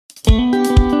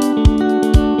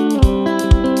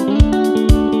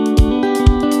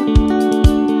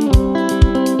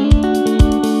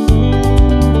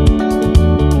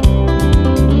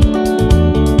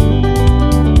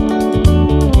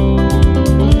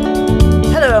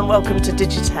welcome to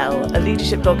Digitel, a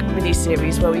leadership blog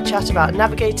mini-series where we chat about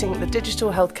navigating the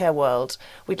digital healthcare world.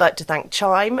 We'd like to thank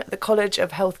Chime, the College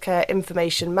of Healthcare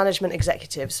Information Management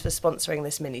Executives, for sponsoring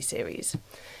this mini-series.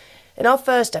 In our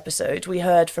first episode, we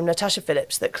heard from Natasha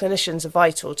Phillips that clinicians are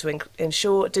vital to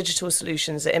ensure digital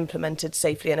solutions are implemented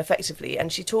safely and effectively,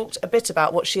 and she talked a bit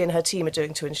about what she and her team are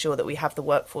doing to ensure that we have the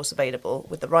workforce available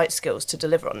with the right skills to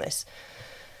deliver on this.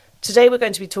 Today we're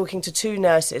going to be talking to two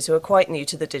nurses who are quite new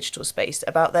to the digital space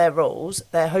about their roles,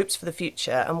 their hopes for the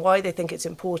future, and why they think it's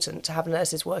important to have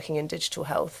nurses working in digital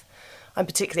health. I'm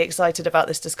particularly excited about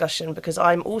this discussion because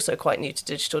I'm also quite new to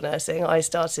digital nursing. I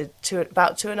started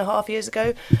about 2.5 years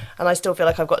ago, and I still feel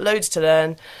like I've got loads to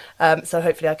learn. So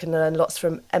hopefully I can learn lots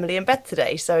from Emily and Beth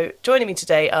today. So joining me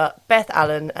today are Beth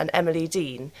Allen and Emily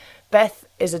Dean. Beth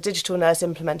is a digital nurse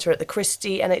implementer at the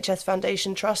Christie NHS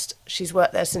Foundation Trust. She's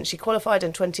worked there since she qualified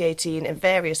in 2018 in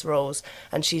various roles,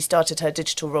 and she started her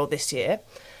digital role this year.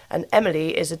 And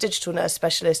Emily is a digital nurse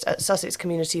specialist at Sussex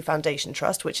Community Foundation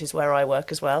Trust, which is where I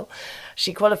work as well.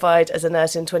 She qualified as a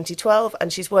nurse in 2012,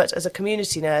 and she's worked as a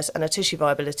community nurse and a tissue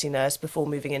viability nurse before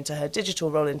moving into her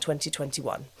digital role in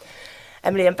 2021.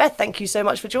 Emily and Beth, thank you so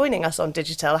much for joining us on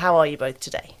Digitel. How are you both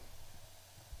today?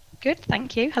 Good,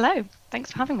 thank you. Hello.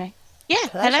 Thanks for having me. Yeah,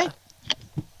 hello.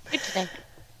 Good today.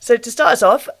 So to start us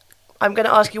off, I'm going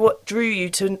to ask you what drew you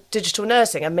to digital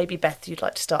nursing, and maybe Beth, you'd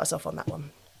like to start us off on that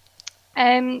one.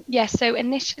 So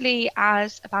initially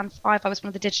as a band 5, I was one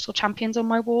of the digital champions on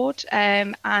my ward,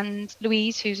 and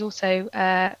Louise, who's also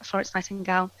a Florence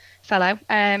Nightingale fellow,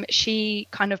 she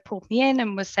kind of pulled me in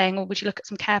and was saying, well, would you look at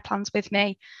some care plans with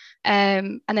me?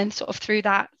 And then sort of through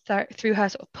her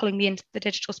sort of pulling me into the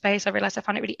digital space, I realised I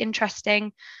found it really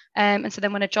interesting. And so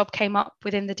then when a job came up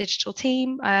within the digital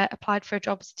team, I applied for a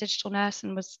job as a digital nurse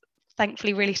and was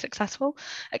thankfully really successful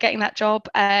at getting that job.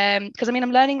 Because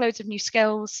I'm learning loads of new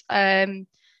skills. I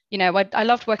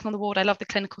loved working on the ward. I loved the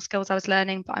clinical skills I was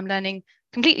learning, but I'm learning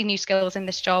completely new skills in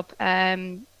this job.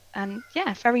 And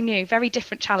yeah, very new, very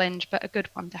different challenge, but a good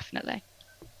one, definitely.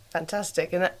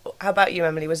 Fantastic. And how about you,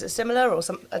 Emily? Was it similar or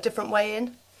a different way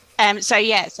in? So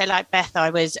like Beth, I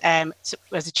was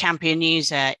a champion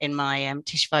user in my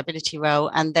tissue viability role,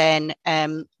 and then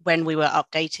when we were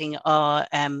updating our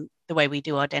the way we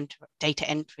do our data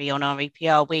entry on our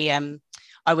EPR,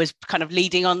 I was kind of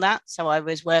leading on that. So I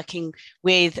was working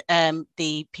with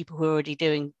the people who are already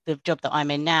doing the job that I'm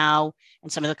in now,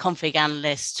 and some of the config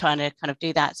analysts trying to kind of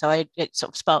do that. So it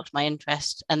sort of sparked my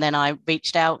interest. And then I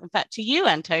reached out, in fact, to you,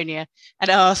 Antonia,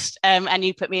 and asked, and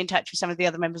you put me in touch with some of the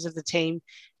other members of the team.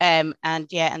 And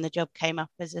the job came up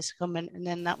as a secondment. And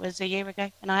then that was a year ago.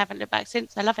 And I haven't looked back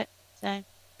since. I love it. So.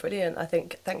 Brilliant. I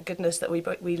think, thank goodness that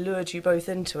we lured you both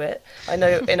into it. I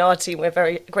know in our team we're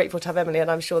very grateful to have Emily, and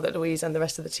I'm sure that Louise and the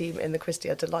rest of the team in the Christie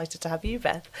are delighted to have you,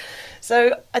 Beth.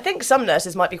 So I think some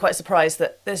nurses might be quite surprised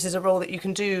that this is a role that you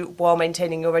can do while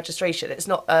maintaining your registration. It's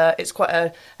not. It's quite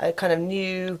a kind of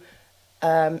new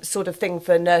sort of thing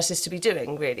for nurses to be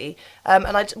doing, really. And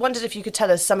I wondered if you could tell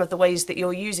us some of the ways that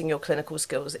you're using your clinical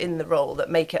skills in the role that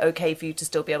make it okay for you to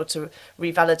still be able to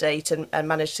revalidate and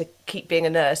manage to keep being a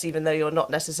nurse, even though you're not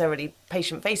necessarily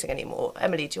patient-facing anymore.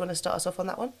 Emily, do you want to start us off on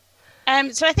that one?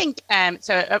 So I think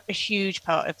a huge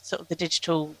part of sort of the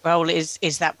digital role is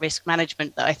that risk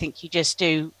management that I think you just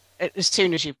do as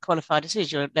soon as you've qualified, as soon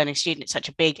as you're a learning student. It's such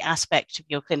a big aspect of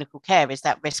your clinical care, is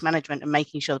that risk management and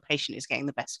making sure the patient is getting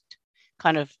the best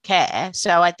kind of care.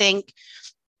 So I think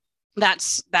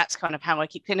that's kind of how I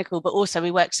keep clinical, but also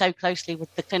we work so closely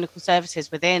with the clinical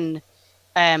services within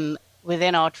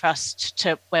our trust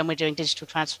to when we're doing digital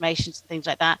transformations and things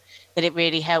like that it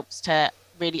really helps to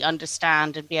really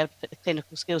understand and be able to put the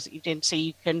clinical skills that you've done, so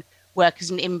you can work as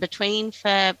an in-between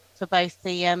for both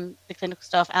the clinical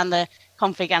staff and the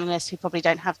config analysts who probably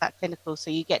don't have that clinical, so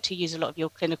you get to use a lot of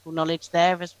your clinical knowledge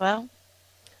there as well.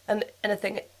 And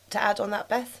anything to add on that,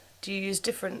 Beth? Do you use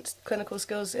different clinical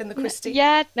skills in the Christie?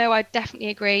 Yeah, no, I definitely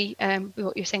agree with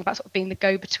what you're saying about sort of being the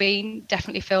go-between.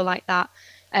 Definitely feel like that.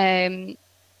 And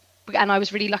I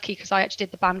was really lucky because I actually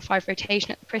did the band 5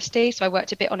 rotation at the Christie. So I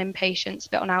worked a bit on inpatients, a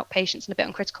bit on outpatients, and a bit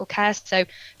on critical care. So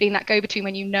being that go-between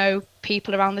when you know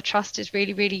people around the trust is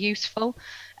really, really useful.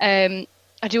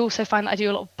 I do also find that I do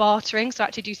a lot of bartering, so I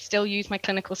actually do still use my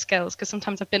clinical skills, because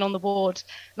sometimes I've been on the ward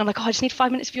and I'm like, I just need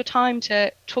 5 minutes of your time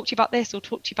to talk to you about this or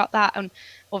talk to you about that. And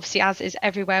obviously, as is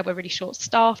everywhere, we're really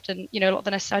short-staffed, and a lot of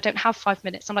the nurses say, I don't have 5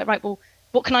 minutes. I'm like, right, well,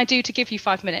 what can I do to give you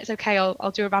 5 minutes? Okay,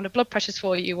 I'll do a round of blood pressures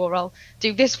for you, or I'll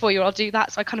do this for you, or I'll do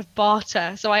that. So I kind of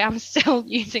barter. So I am still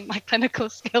using my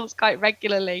clinical skills quite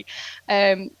regularly,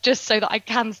 just so that I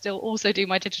can still also do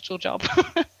my digital job.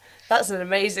 That's an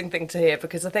amazing thing to hear,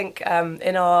 because I think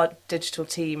in our digital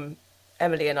team,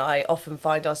 Emily and I often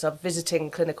find ourselves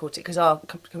visiting clinical because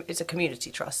it's a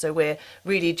community trust, so we're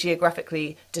really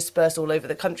geographically dispersed all over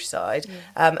the countryside,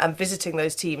 and visiting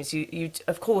those teams. You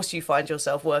of course you find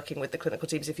yourself working with the clinical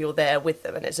teams if you're there with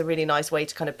them, and it's a really nice way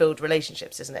to kind of build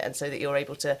relationships, isn't it? And so that you're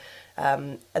able to,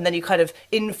 and then you kind of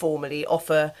informally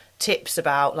offer tips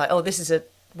about like, oh, this is a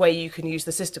way you can use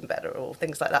the system better or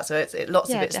things like that. So lots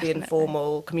of it's definitely the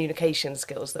informal communication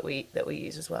skills that we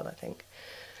use as well, I think.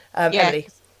 Emily.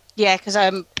 Yeah, because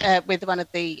with one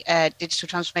of the digital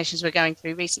transformations we're going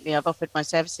through recently, I've offered my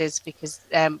services because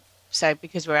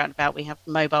we're out and about, we have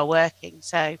mobile working,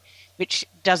 so which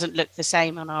doesn't look the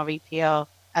same on our EPR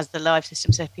as the live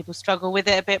system, so people struggle with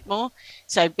it a bit more.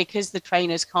 So because the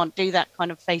trainers can't do that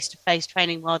kind of face-to-face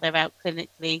training while they're out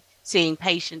clinically seeing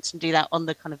patients and do that on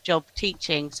the kind of job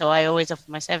teaching, so I always offer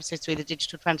my services through the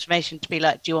digital transformation to be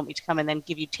like, do you want me to come and then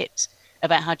give you tips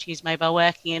about how to use mobile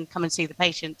working and come and see the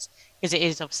patients, because it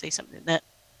is obviously something that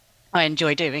I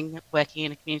enjoy doing, working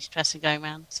in a community trust and going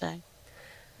around. So,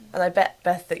 and I bet,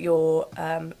 Beth, that your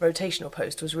rotational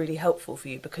post was really helpful for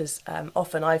you because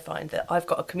often I find that I've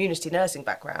got a community nursing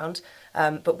background,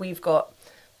 but we've got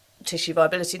tissue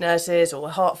viability nurses or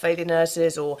heart failure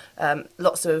nurses or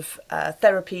lots of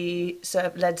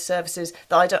therapy-led services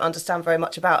that I don't understand very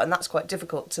much about, and that's quite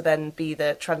difficult to then be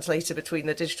the translator between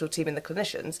the digital team and the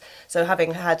clinicians. So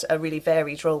having had a really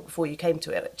varied role before you came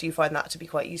to it, do you find that to be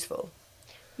quite useful?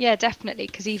 Yeah, definitely,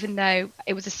 because even though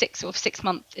it was a 6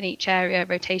 month in each area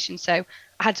rotation, so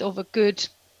I had sort of a good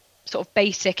sort of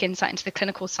basic insight into the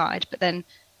clinical side, but then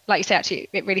like you say, actually,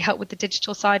 it really helped with the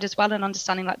digital side as well and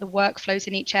understanding like the workflows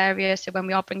in each area. So when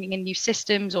we are bringing in new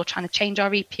systems or trying to change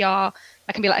our EPR,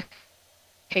 I can be like,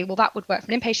 okay, well, that would work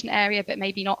for an inpatient area, but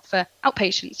maybe not for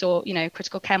outpatients, or, you know,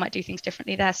 critical care might do things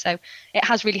differently there. So it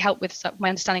has really helped with my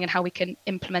understanding and how we can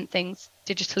implement things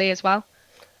digitally as well.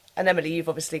 And Emily, you've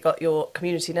obviously got your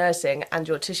community nursing and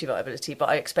your tissue viability, but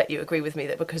I expect you agree with me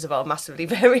that because of our massively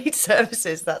varied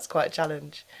services, that's quite a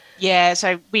challenge. Yeah,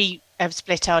 so we have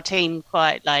split our team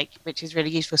quite which is really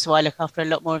useful. So I look after a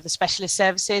lot more of the specialist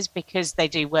services because they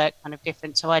do work kind of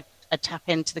different. So I tap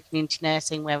into the community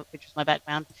nursing, which was my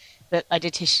background, but I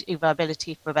did tissue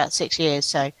viability for about 6 years.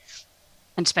 So,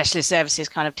 and specialist services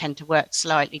kind of tend to work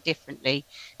slightly differently.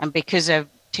 And because of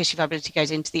tissue viability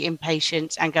goes into the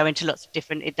inpatients and go into lots of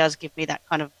different, it does give me that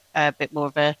kind of a bit more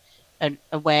of an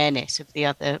awareness of the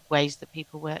other ways that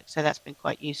people work. So that's been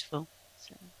quite useful.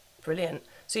 So. Brilliant.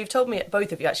 So you've told me,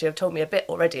 both of you actually have told me a bit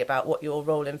already about what your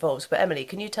role involves. But Emily,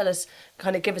 can you tell us,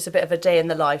 kind of give us a bit of a day in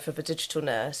the life of a digital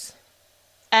nurse?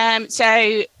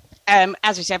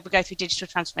 As we said, we go through digital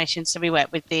transformation. So we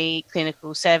work with the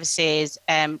clinical services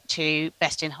to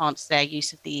best enhance their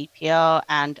use of the EPR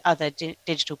and other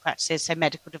digital practices, so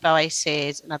medical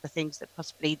devices and other things that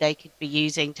possibly they could be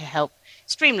using to help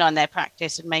streamline their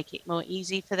practice and make it more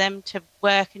easy for them to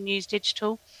work and use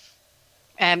digital.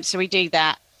 So we do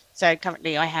that. So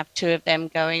currently I have 2 of them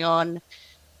going on.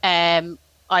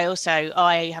 I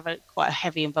have quite a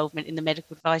heavy involvement in the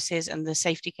medical devices and the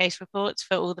safety case reports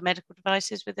for all the medical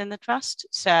devices within the trust.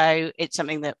 So it's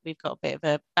something that we've got a bit of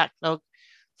a backlog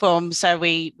from. So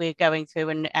we're going through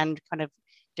and kind of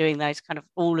doing those kind of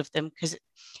all of them, because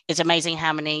it's amazing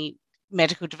how many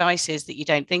medical devices that you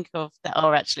don't think of that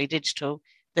are actually digital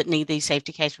that need these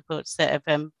safety case reports that have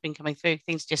been coming through.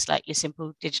 Things just like your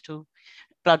simple digital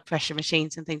blood pressure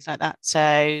machines and things like that. So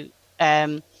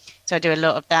I do a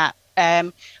lot of that.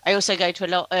 I also go to a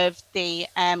lot of the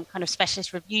kind of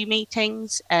specialist review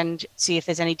meetings and see if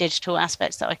there's any digital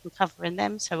aspects that I can cover in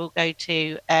them. So we'll go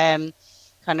to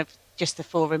kind of just the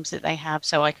forums that they have.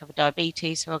 So I cover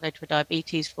diabetes, so I'll go to a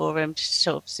diabetes forum to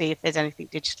sort of see if there's anything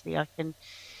digitally I can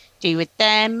do with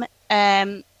them.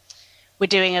 We're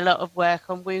doing a lot of work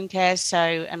on wound care,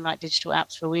 and like digital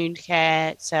apps for wound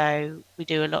care. So we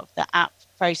do a lot of the app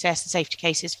process and safety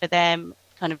cases for them,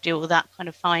 kind of do all that kind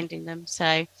of finding them.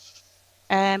 So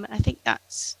I think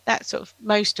that's sort of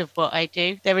most of what I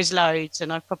do. There is loads,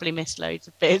 and I've probably missed loads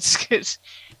of bits,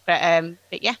 but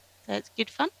yeah, it's good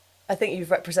fun. I think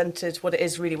you've represented what it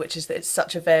is really, which is that it's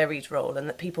such a varied role, and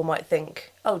that people might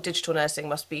think, oh, digital nursing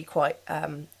must be quite,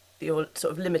 you're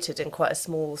sort of limited in quite a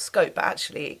small scope, but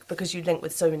actually, because you link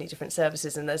with so many different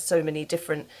services and there's so many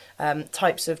different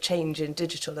types of change in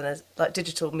digital, and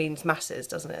digital means masses,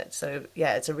 doesn't it? So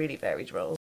yeah, it's a really varied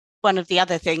role. One of the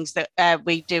other things that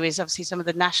we do is obviously some of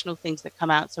the national things that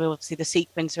come out. So obviously the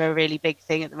sequins are a really big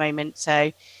thing at the moment.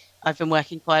 So I've been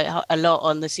working quite a lot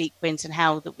on the sequins and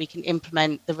how that we can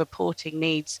implement the reporting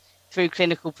needs through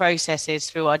clinical processes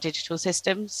through our digital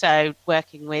system. So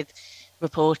working with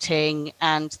reporting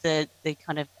and the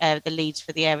kind of the leads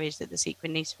for the areas that the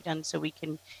sequin needs to be done, so we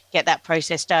can get that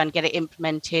process done, get it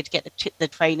implemented, get the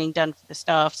training done for the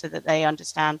staff so that they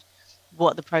understand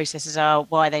what the processes are,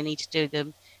 why they need to do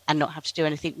them, and not have to do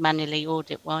anything manually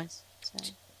audit wise. So.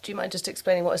 Do you mind just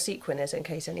explaining what a sequin is in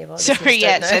case any of our listeners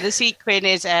don't know? So the sequin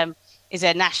is a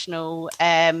national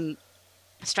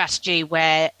strategy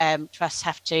where trusts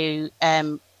have to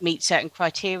meet certain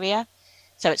criteria.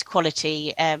 So it's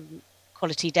quality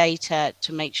data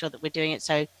to make sure that we're doing it.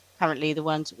 So currently the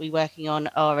ones that we're working on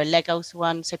are a leg ulcer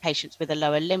one. So patients with a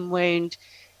lower limb wound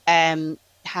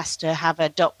has to have a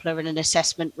Doppler and an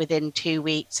assessment within 2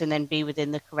 weeks and then be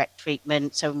within the correct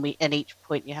treatment. So at each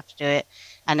point you have to do it.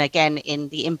 And again, in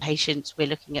the inpatients, we're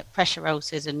looking at pressure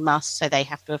ulcers and MUS. So they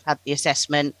have to have had the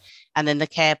assessment and then the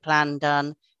care plan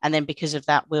done. And then because of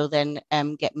that, we'll then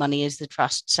get money as the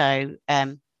trust. So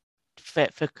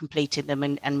for completing them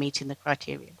and meeting the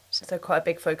criteria. So quite a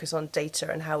big focus on data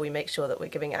and how we make sure that we're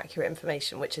giving accurate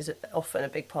information, which is often a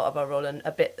big part of our role and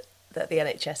a bit that the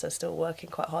NHS are still working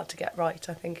quite hard to get right,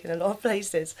 I think, in a lot of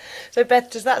places. So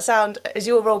Beth, does that sound, is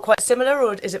your role quite similar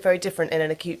or is it very different in an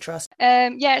acute trust?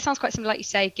 Yeah, it sounds quite similar, like you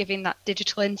say, giving that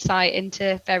digital insight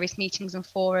into various meetings and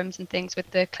forums and things with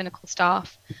the clinical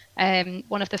staff.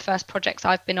 One of the first projects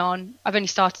I've been on, I've only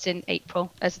started in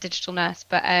April as a digital nurse,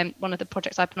 but one of the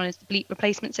projects I've been on is the bleep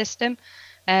replacement system.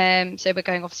 So we're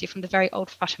going obviously from the very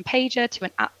old-fashioned pager to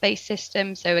an app-based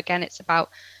system. So again, it's about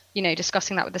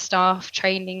discussing that with the staff,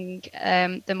 training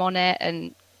them on it,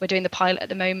 and we're doing the pilot at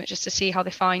the moment just to see how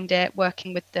they find it,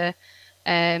 working with the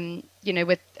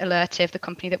with Alertive, the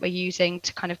company that we're using,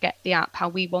 to kind of get the app how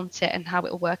we want it and how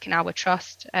it will work in our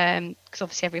trust, because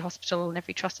obviously every hospital and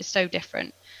every trust is so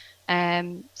different.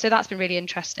 So that's been really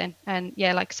interesting, and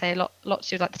yeah, like I say, a lot to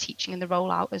do with like the teaching and the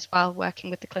rollout as well, working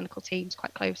with the clinical teams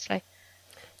quite closely.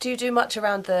 Do you do much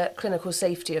around the clinical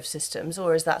safety of systems,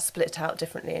 or is that split out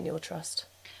differently in your trust?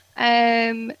 We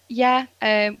have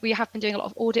been doing a lot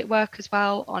of audit work as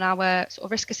well on our sort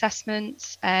of risk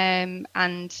assessments, and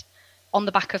on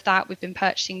the back of that we've been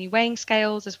purchasing new weighing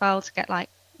scales as well to get like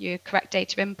your correct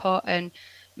data input and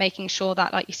making sure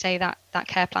that, like you say, that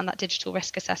care plan, that digital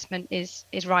risk assessment is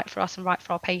right for us and right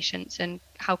for our patients, and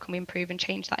how can we improve and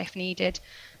change that if needed.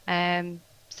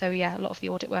 So yeah, a lot of the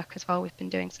audit work as well we've been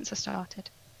doing since I started.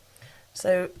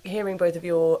 So hearing both of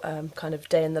your kind of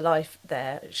day in the life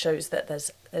there shows that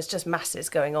there's just masses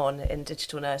going on in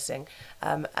digital nursing,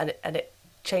 and it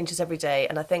changes every day.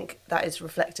 And I think that is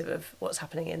reflective of what's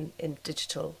happening in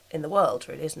digital in the world,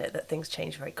 really, isn't it? That things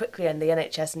change very quickly, and the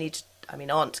NHS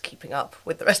aren't keeping up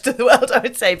with the rest of the world, I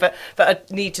would say,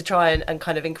 but need to try and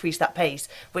kind of increase that pace,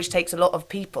 which takes a lot of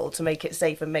people to make it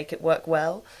safe and make it work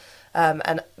well.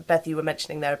 And Beth, you were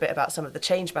mentioning there a bit about some of the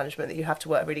change management, that you have to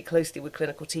work really closely with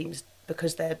clinical teams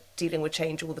because they're dealing with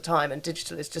change all the time, and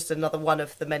digital is just another one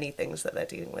of the many things that they're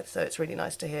dealing with. So it's really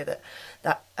nice to hear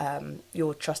that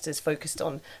your trust is focused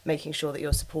on making sure that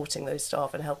you're supporting those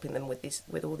staff and helping them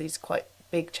with all these quite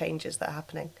big changes that are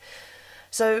happening.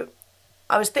 So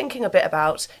I was thinking a bit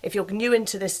about, if you're new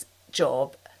into this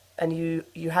job, and you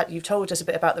told us a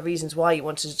bit about the reasons why you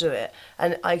wanted to do it,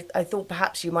 and I thought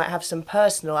perhaps you might have some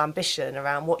personal ambition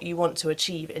around what you want to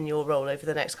achieve in your role over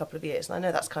the next couple of years. And I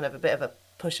know that's kind of a bit of a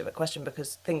push of a question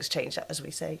because things change, as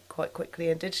we say, quite quickly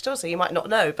in digital, so you might not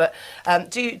know, but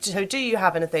do you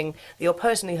have anything that you're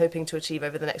personally hoping to achieve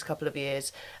over the next couple of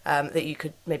years that you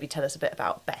could maybe tell us a bit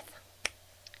about, Beth?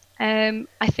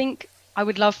 I think I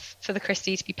would love for the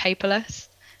Christie to be paperless.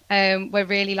 We're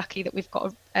really lucky that we've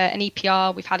got an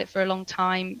EPR. We've had it for a long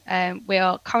time. We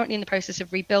are currently in the process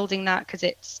of rebuilding that because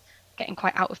it's getting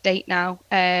quite out of date now.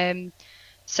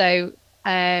 So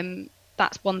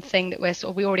that's one thing that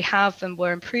we already have and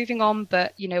we're improving on,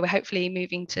 but we're hopefully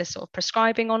moving to sort of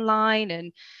prescribing online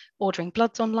and ordering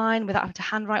bloods online without having to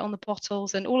handwrite on the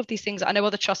bottles, and all of these things that I know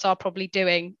other trusts are probably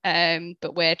doing,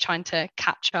 but we're trying to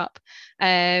catch up.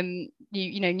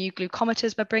 New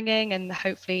glucometers we're bringing, and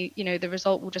hopefully the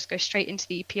result will just go straight into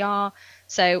the EPR.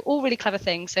 So all really clever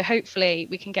things. So hopefully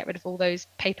we can get rid of all those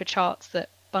paper charts that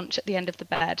bunch at the end of the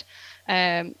bed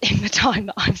in the time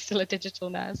that I'm still a digital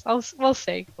nurse. We'll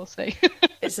see.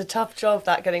 It's a tough job,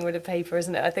 that, getting rid of paper,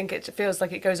 isn't it? I think it feels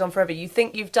like it goes on forever. You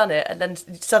think you've done it, and then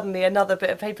suddenly another bit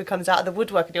of paper comes out of the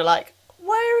woodwork and you're like,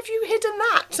 where have you hidden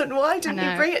that? And why didn't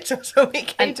you bring it to us when we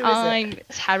came to visit? I'm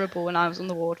terrible when I was on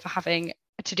the ward for having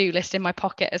a to-do list in my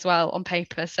pocket as well on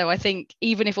paper. So I think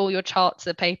even if all your charts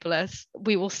are paperless,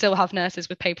 we will still have nurses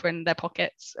with paper in their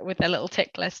pockets with their little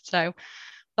tick list. So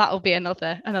that'll be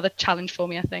another challenge for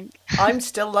me, I think. I'm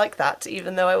still like that,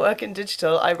 even though I work in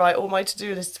digital. I write all my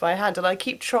to-do lists by hand, and I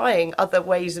keep trying other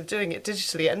ways of doing it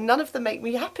digitally, and none of them make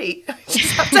me happy. I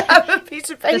just have to have a piece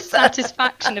of paper. The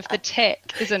satisfaction of the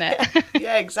tick, isn't it?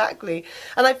 Yeah, exactly.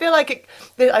 And I feel like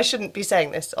I shouldn't be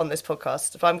saying this on this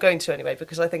podcast, but I'm going to anyway,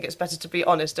 because I think it's better to be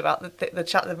honest about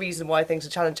the reason why things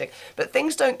are challenging. But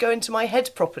things don't go into my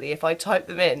head properly if I type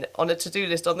them in on a to-do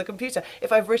list on the computer.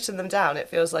 If I've written them down, it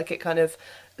feels like it kind of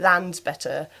lands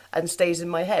better and stays in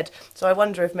my head. So I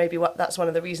wonder if maybe that's one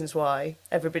of the reasons why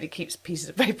everybody keeps pieces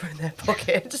of paper in their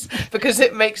pockets, because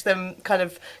it makes them kind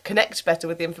of connect better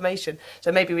with the information.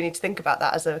 So maybe we need to think about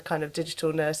that as a kind of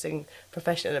digital nursing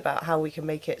profession, about how we can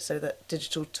make it so that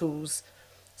digital tools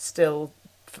still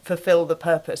fulfill the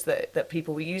purpose that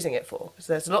people were using it for. Because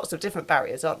there's lots of different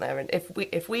barriers, aren't there? And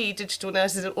if we digital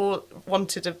nurses all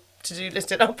wanted a to-do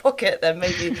list in our pocket, then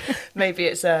maybe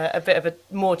it's a bit of a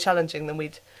more challenging than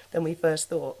we first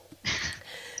thought.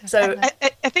 So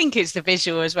I think it's the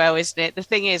visual as well, isn't it? The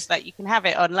thing is that you can have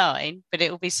it online, but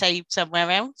it will be saved somewhere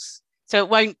else. So it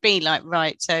won't be like,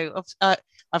 right, so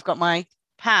I've got my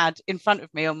pad in front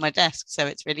of me on my desk, so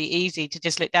it's really easy to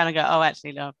just look down and go, oh,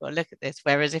 actually, no, I've got to look at this.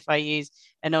 Whereas if I use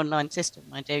an online system,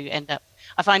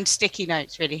 I find sticky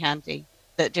notes really handy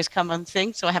that just come on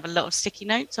things. So I have a lot of sticky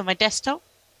notes on my desktop,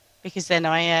 because then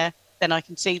I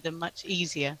can see them much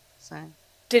easier. So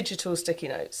digital sticky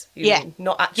notes, mean?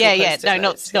 Not actual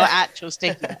notes. Not actual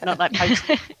sticky, not like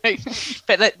post-it notes,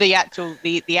 but the actual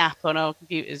the app on our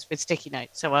computers with sticky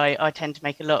notes. So I tend to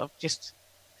make a lot of just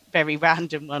very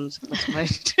random ones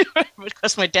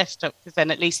across my desktop, because then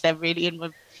at least they're really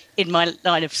in my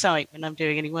line of sight when I'm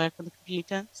doing any work on the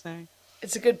computer. So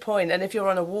it's a good point. And if you're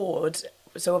on a ward,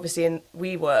 so obviously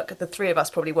the three of us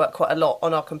probably work quite a lot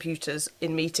on our computers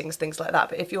in meetings, things like that.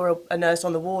 But if you're a nurse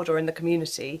on the ward or in the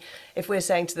community, if we're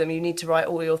saying to them, you need to write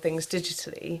all your things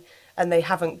digitally, and they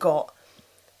haven't got,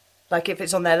 like, if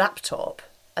it's on their laptop,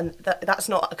 and that's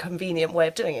not a convenient way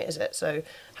of doing it, is it? So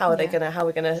how are we're going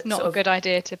to... It's not a good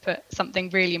idea to put something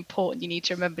really important you need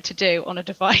to remember to do on a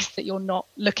device that you're not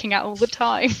looking at all the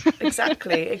time.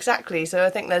 Exactly. So I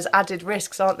think there's added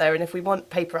risks, aren't there? And if we want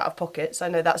paper out of pockets, I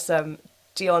know that's...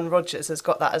 Dion Rogers has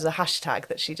got that as a hashtag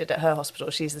that she did at her hospital.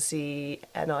 She's the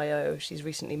CNIO. She's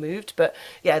recently moved. But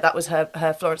yeah, that was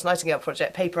her Florence Nightingale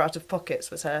project. Paper Out of Pockets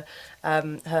was her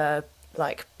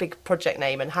like big project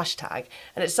name and hashtag.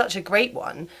 And it's such a great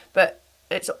one. But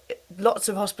it's lots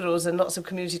of hospitals and lots of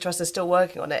community trusts are still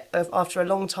working on it after a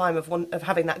long time of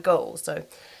having that goal. So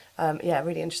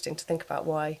really interesting to think about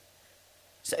why.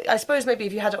 So I suppose maybe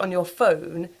if you had it on your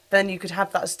phone, then you could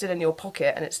have that still in your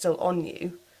pocket and it's still on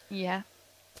you. Yeah.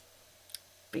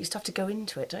 But you still have to go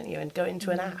into it, don't you? And go into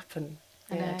an app and...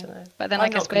 I don't know. But then I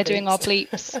guess we're doing our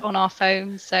bleeps on our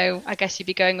phones, so I guess you'd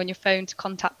be going on your phone to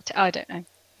contact I don't know.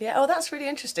 Yeah, that's really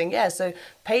interesting. Yeah, so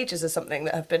pages are something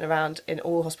that have been around in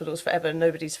all hospitals forever, and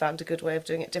nobody's found a good way of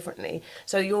doing it differently.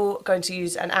 So you're going to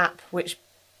use an app which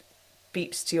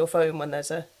beeps to your phone when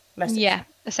there's a message? Yeah,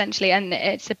 essentially. And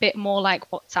it's a bit more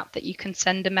like WhatsApp, that you can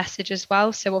send a message as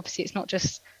well. So obviously it's not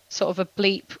just sort of a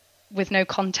bleep with no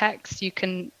context. You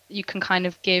can kind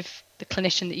of give the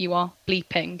clinician that you are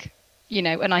bleeping,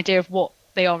 an idea of what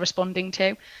they are responding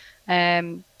to.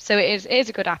 So it is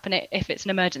a good app, and if it's an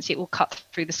emergency, it will cut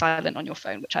through the silent on your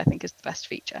phone, which I think is the best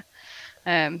feature.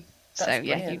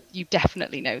 You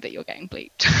definitely know that you're getting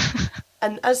bleeped.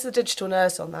 And as the digital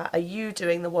nurse on that, are you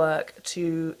doing the work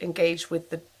to engage with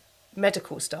the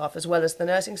medical staff as well as the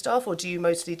nursing staff, or do you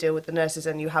mostly deal with the nurses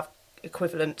and you have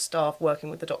equivalent staff working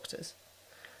with the doctors?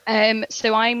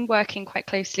 So I'm working quite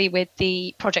closely with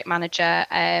the project manager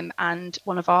and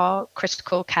one of our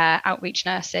critical care outreach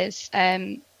nurses.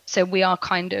 So we are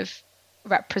kind of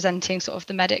representing sort of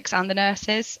the medics and the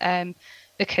nurses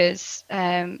because,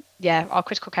 our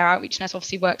critical care outreach nurse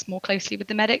obviously works more closely with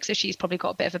the medics, so she's probably got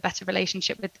a bit of a better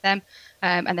relationship with them.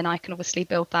 And then I can obviously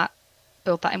build that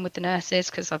in with the nurses,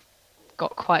 because I've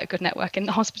got quite a good network in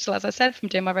the hospital, as I said, from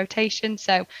doing my rotation.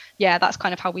 So yeah, that's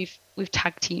kind of how we've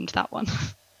tag teamed that one.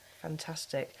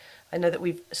 Fantastic. I know that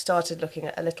we've started looking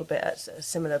at a little bit at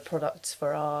similar products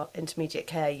for our intermediate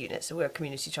care units. So we're a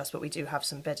community trust, but we do have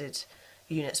some bedded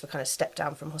units. We're kind of stepped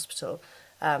down from hospital,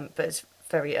 but it's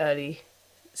very early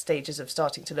stages of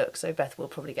starting to look. So Beth will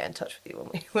probably get in touch with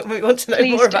you when we want to know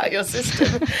more about your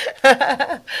system.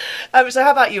 So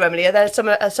how about you, Emily? Are there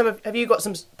have you got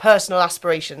some personal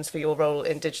aspirations for your role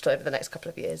in digital over the next couple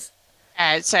of years?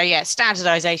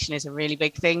 Standardisation is a really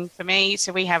big thing for me.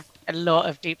 So we have a lot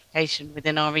of duplication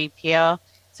within our EPR.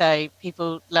 So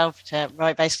people love to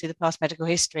write basically the past medical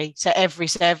history. So every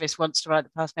service wants to write the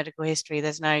past medical history.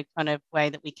 There's no kind of way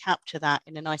that we capture that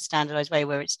in a nice standardized way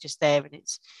where it's just there. And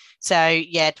it's so,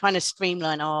 yeah, trying to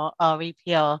streamline our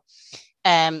EPR.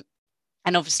 And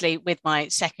obviously with my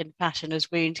second passion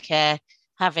as wound care,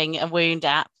 having a wound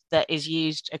app that is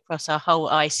used across our whole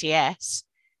ICS.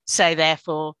 So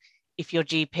therefore, if you're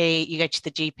GP, you go to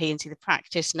the GP and see the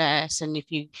practice nurse. And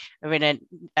if you are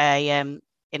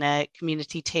in a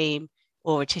community team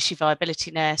or a tissue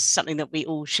viability nurse, something that we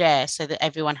all share so that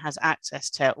everyone has access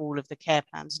to all of the care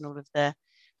plans and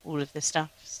all of the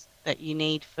stuff that you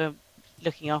need for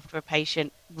looking after a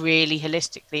patient really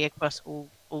holistically across all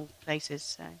places.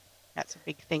 So that's a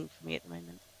big thing for me at the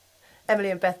moment. Emily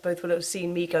and Beth both will have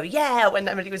seen me go, yeah, when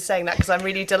Emily was saying that, because I'm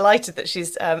really delighted that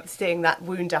she's seeing that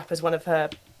wound app as one of her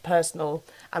personal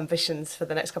ambitions for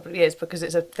the next couple of years, because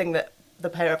it's a thing that the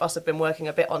pair of us have been working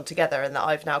a bit on together, and that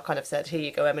I've now kind of said, here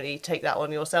you go, Emily, take that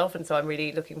on yourself. And so I'm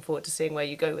really looking forward to seeing where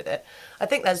you go with it. I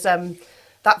think there's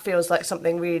that feels like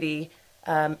something really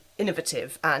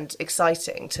innovative and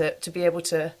exciting to be able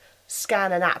to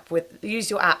scan an app use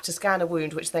your app to scan a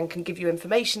wound, which then can give you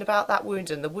information about that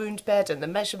wound and the wound bed and the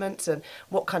measurements and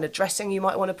what kind of dressing you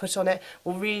might want to put on it,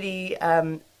 will really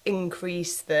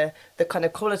increase the kind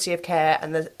of quality of care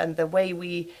and the way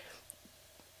we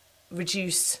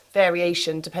reduce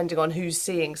variation depending on who's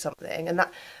seeing something. And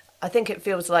that, I think it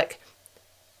feels like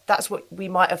that's what we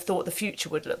might have thought the future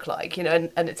would look like, you know,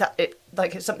 and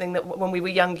it's something that when we were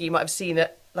younger you might have seen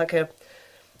it like a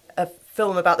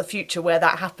film about the future where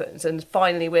that happens, and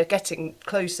finally we're getting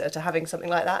closer to having something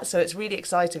like that. So it's really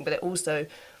exciting, but it also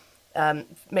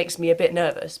makes me a bit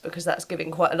nervous, because that's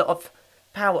giving quite a lot of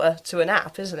power to an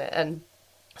app, isn't it? And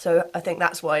so I think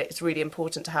that's why it's really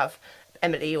important to have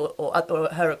Emily or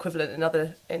her equivalent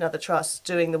in other trusts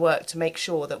doing the work to make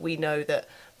sure that we know that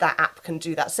that app can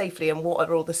do that safely, and what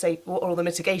are all the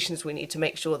mitigations we need to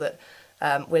make sure that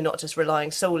we're not just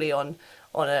relying solely on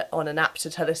an app to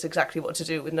tell us exactly what to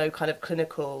do with no kind of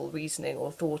clinical reasoning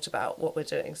or thought about what we're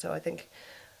doing. So I think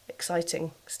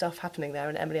exciting stuff happening there,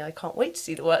 and Emily, I can't wait to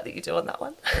see the work that you do on that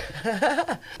one.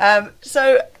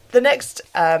 So the next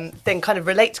thing kind of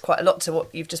relates quite a lot to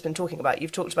what you've just been talking about.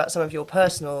 You've talked about some of your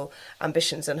personal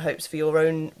ambitions and hopes for your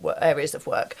own areas of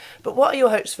work, but what are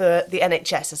your hopes for the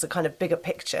NHS as a kind of bigger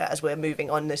picture as we're moving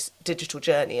on this digital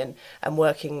journey and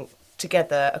working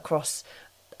together across?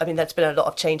 I mean, there's been a lot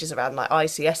of changes around, like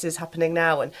ICS is happening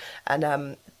now,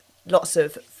 and lots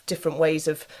of different ways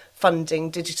of funding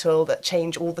digital that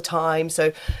change all the time.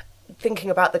 So thinking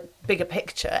about the bigger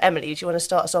picture, Emily, do you want to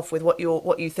start us off with what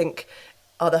you think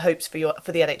are the hopes for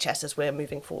the NHS as we're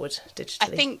moving forward digitally? I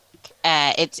think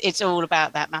it's all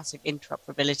about that massive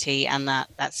interoperability and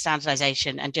that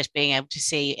standardization, and just being able to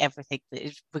see everything that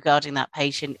is regarding that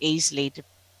patient easily,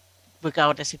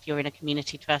 regardless if you're in a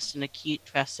community trust, an acute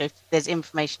trust. So if there's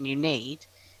information you need,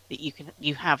 that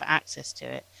you have access to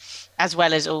it, as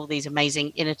well as all these amazing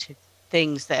innovative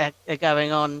things that are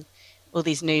going on, all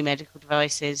these new medical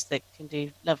devices that can do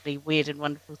lovely, weird and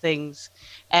wonderful things,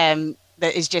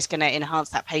 that is just going to enhance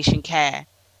that patient care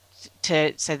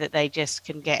so that they just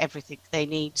can get everything they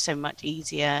need so much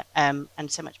easier and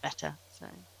so much better. So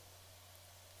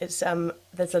it's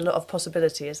there's a lot of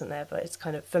possibility, isn't there? But it's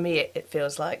kind of, for me, it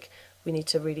feels like we need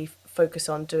to really focus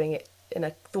on doing it in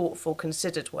a thoughtful,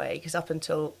 considered way, because up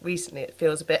until recently it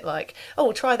feels a bit like, oh,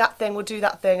 we'll try that thing, we'll do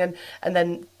that thing, and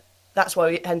then that's why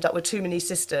we end up with too many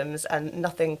systems and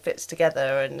nothing fits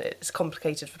together, and it's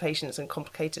complicated for patients and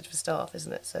complicated for staff,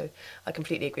 isn't it? So I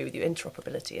completely agree with you.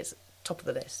 Interoperability is top of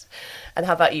the list. And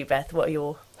how about you, Beth? What are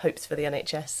your hopes for the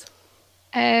NHS?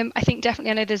 I think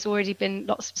definitely, I know there's already been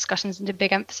lots of discussions and a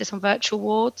big emphasis on virtual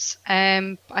wards.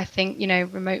 I think,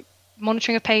 remote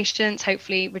monitoring of patients,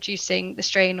 hopefully reducing the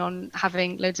strain on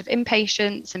having loads of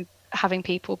inpatients and having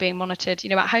people being monitored,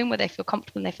 at home where they feel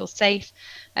comfortable and they feel safe.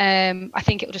 I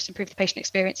think it will just improve the patient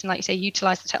experience and, like you say,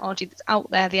 utilise the technology that's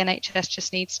out there. The NHS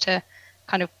just needs to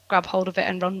kind of grab hold of it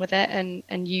and run with it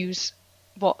and use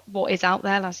what is out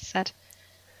there, as I said.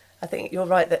 I think you're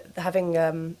right that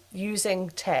having using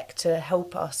tech to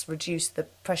help us reduce the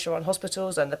pressure on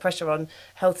hospitals and the pressure on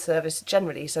health service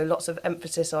generally. So lots of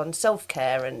emphasis on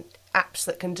self-care and apps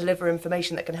that can deliver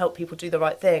information that can help people do the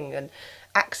right thing, and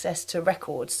access to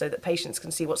records so that patients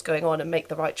can see what's going on and make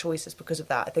the right choices because of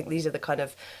that. I think these are the kind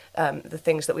of the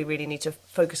things that we really need to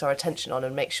focus our attention on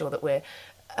and make sure that we're...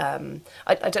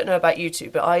 I don't know about you two,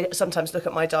 but I sometimes look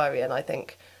at my diary and I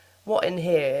think, what in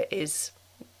here is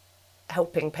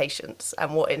helping patients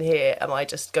and what in here am I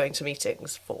just going to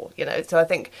meetings for? So I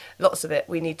think lots of it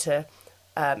we need to...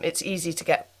 it's easy to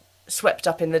get swept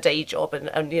up in the day job and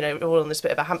all on this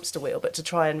bit of a hamster wheel, but to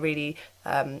try and really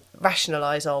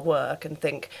rationalise our work and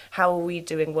think, how are we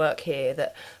doing work here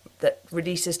that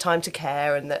releases time to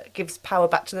care and that gives power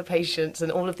back to the patients,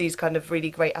 and all of these kind of really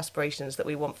great aspirations that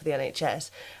we want for the NHS.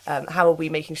 How are we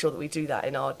making sure that we do that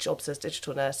in our jobs as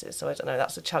digital nurses? So I don't know,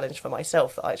 that's a challenge for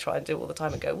myself that I try and do all the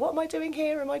time and go, what am I doing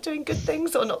here? Am I doing good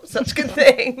things or not such good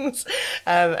things?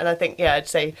 And I think, I'd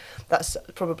say that's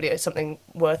probably something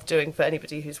worth doing for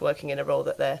anybody who's working in a role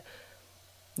that they're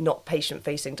not patient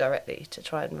facing directly, to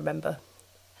try and remember.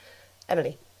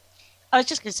 Emily? I was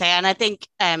just going to say, and I think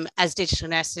as digital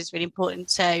nurses, it's really important.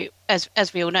 So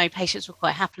as we all know, patients will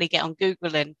quite happily get on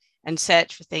Google and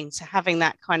search for things. So having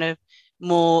that kind of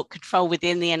more control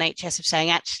within the NHS of saying,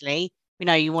 actually,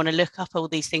 you want to look up all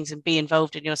these things and be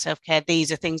involved in your self-care.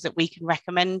 These are things that we can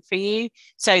recommend for you,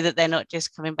 so that they're not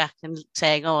just coming back and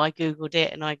saying, oh, I Googled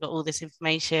it and I got all this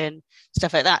information,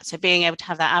 stuff like that. So being able to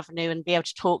have that avenue and be able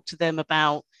to talk to them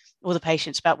about, all the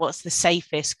patients, about what's the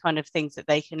safest kind of things that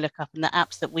they can look up, and the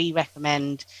apps that we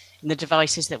recommend and the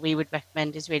devices that we would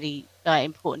recommend is really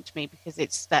important to me, because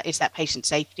it's that patient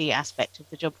safety aspect of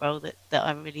the job role that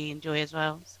I really enjoy as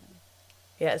well. So.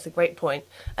 Yeah, it's a great point.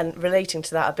 And relating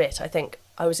to that a bit, I think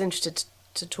I was interested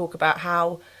to talk about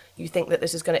how you think that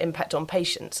this is going to impact on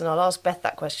patients. And I'll ask Beth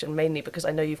that question mainly because I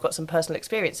know you've got some personal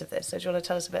experience of this. So do you want to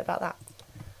tell us a bit about that?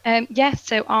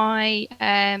 So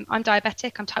I'm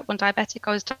diabetic. I'm type 1 diabetic.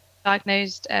 I was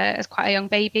diagnosed as quite a young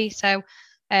baby, so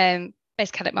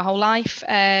basically had it my whole life,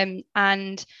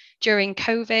 and during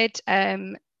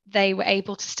COVID they were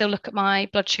able to still look at my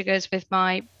blood sugars with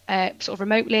my sort of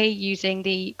remotely using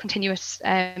the continuous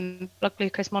blood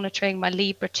glucose monitoring, my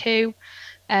Libra 2,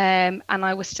 and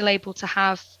I was still able to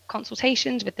have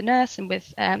consultations with the nurse and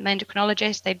with my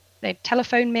endocrinologist. They'd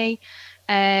telephone me.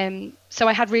 So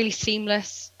I had really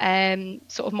seamless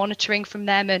sort of monitoring from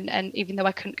them, and even though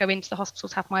I couldn't go into the hospital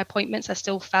to have my appointments, I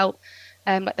still felt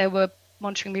like they were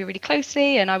monitoring me really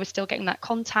closely, and I was still getting that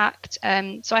contact.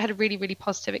 So I had a really, really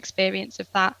positive experience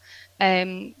of that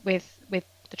with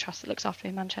the trust that looks after me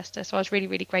in Manchester. So I was really,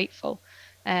 really grateful.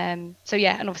 And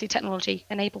obviously technology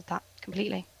enabled that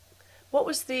completely. What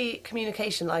was the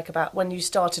communication like about when you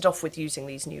started off with using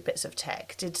these new bits of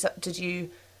tech? Did you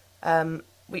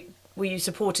were you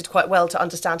supported quite well to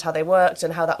understand how they worked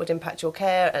and how that would impact your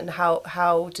care, and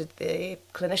how did the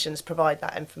clinicians provide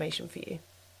that information for you?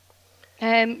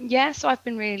 So I've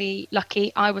been really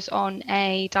lucky. I was on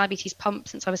a diabetes pump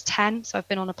since I was 10, so I've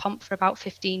been on a pump for about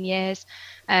 15 years.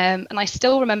 And I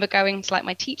still remember going to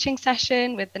my teaching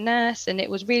session with the nurse, and it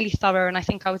was really thorough. And I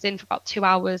think I was in for about 2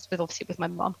 hours with my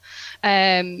mum,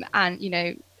 and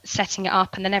setting it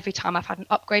up. And then every time I've had an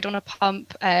upgrade on a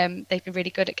pump, they've been really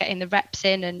good at getting the reps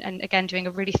in and again doing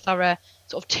a really thorough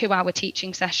sort of 2-hour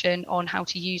teaching session on how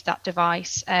to use that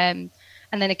device. And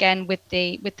then again with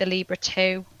the Libra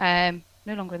 2,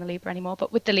 no longer in the Libra anymore,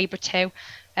 but with the Libra 2,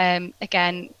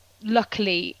 again,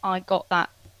 luckily I got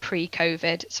that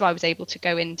pre-COVID, so I was able to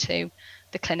go into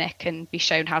the clinic and be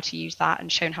shown how to use that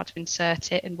and shown how to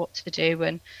insert it and what to do.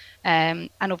 And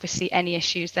obviously any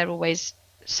issues, they're always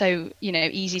so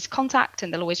easy to contact,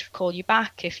 and they'll always call you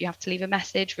back if you have to leave a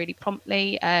message really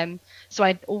promptly. So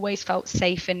I always felt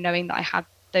safe in knowing that I had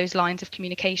those lines of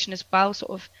communication as well,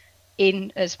 sort of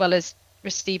in as well as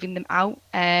receiving them out.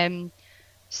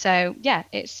 So yeah,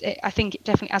 I think it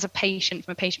definitely, as a patient,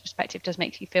 from a patient perspective, does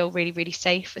make you feel really, really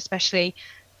safe, especially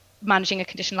managing a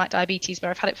condition like diabetes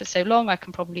where I've had it for so long. I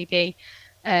can probably be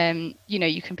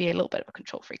you can be a little bit of a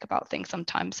control freak about things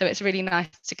sometimes. So it's really nice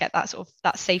to get that sort of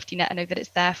that safety net and know that it's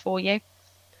there for you.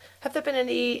 Have there been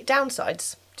any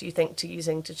downsides, do you think, to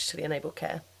using digitally enabled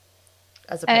care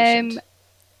as a patient?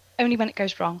 Only when it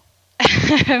goes wrong.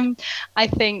 I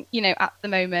think, at the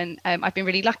moment, I've been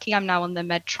really lucky. I'm now on the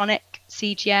Medtronic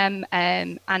CGM,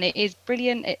 and it is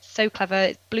brilliant. It's so clever.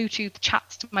 It's Bluetooth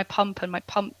chats to my pump, and my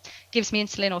pump gives me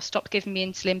insulin or stops giving me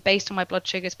insulin based on my blood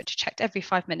sugars, which are checked every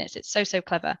 5 minutes. It's so, so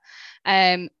clever.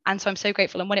 And so I'm so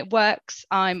grateful. And when it works,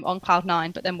 I'm on cloud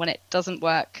 9. But then when it doesn't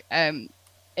work,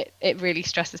 it really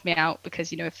stresses me out,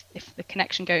 because, if the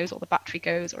connection goes or the battery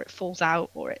goes or it falls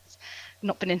out or it's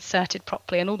not been inserted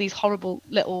properly, and all these horrible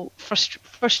little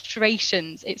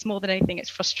frustrations. It's more than anything,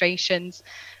 it's frustrations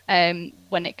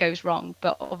when it goes wrong.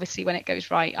 But obviously when it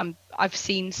goes right, I've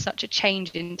seen such a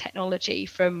change in technology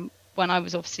from when I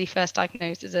was obviously first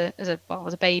diagnosed as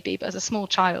a baby, but as a small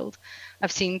child.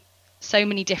 I've seen so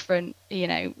many different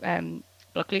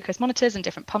blood glucose monitors and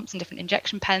different pumps and different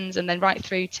injection pens, and then right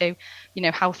through to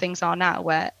how things are now,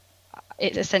 where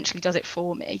it essentially does it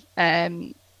for me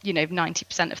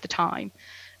 90% of the time.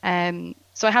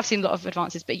 So I have seen a lot of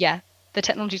advances, but yeah, the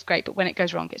technology is great, but when it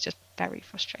goes wrong, it's just very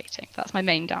frustrating. That's my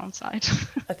main downside.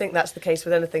 I think that's the case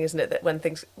with anything, isn't it? That when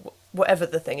things, whatever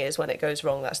the thing is, when it goes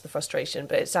wrong, that's the frustration.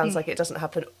 But it sounds like it doesn't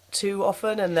happen too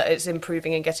often, and that it's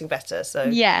improving and getting better. So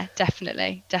yeah,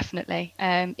 definitely.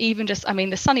 Even just, I mean,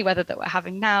 the sunny weather that we're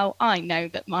having now, I know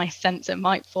that my sensor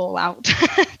might fall out.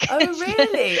 Oh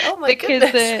really? Oh my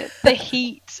goodness! Because the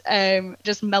heat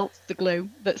just melts the glue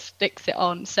that sticks it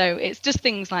on. So it's just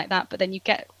things like that. But then you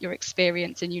get your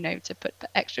experience, and you know to put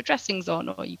extra dressings on,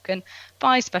 or you can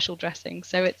buy special dressings.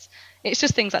 So it's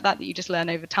just things like that you just learn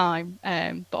over time.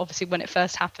 But obviously, when it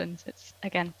first happens, it's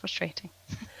again frustrating.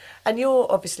 And you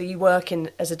work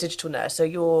as a digital nurse, so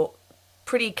you're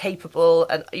pretty capable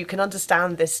and you can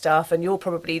understand this stuff, and you're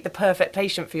probably the perfect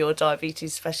patient for your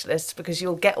diabetes specialist because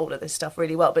you'll get all of this stuff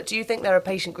really well. But do you think there are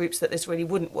patient groups that this really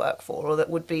wouldn't work for, or that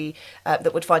would be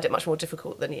that would find it much more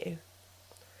difficult than you?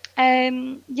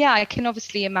 Yeah, I can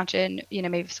obviously imagine,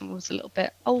 maybe if someone was a little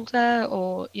bit older,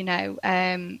 or,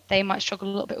 they might struggle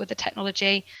a little bit with the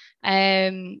technology,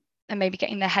 and maybe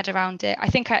getting their head around it. I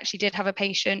think I actually did have a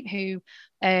patient who,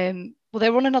 they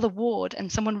were on another ward,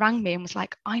 and someone rang me and was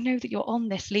like, I know that you're on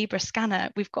this Libra scanner.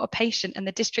 We've got a patient, and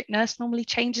the district nurse normally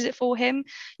changes it for him.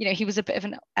 He was a bit of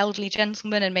an elderly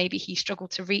gentleman, and maybe he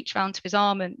struggled to reach around to his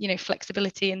arm, and,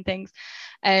 flexibility and things,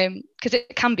 because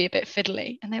it can be a bit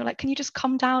fiddly. And they were like, can you just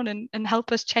come down and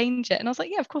help us change it? And I was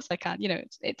like, yeah, of course I can.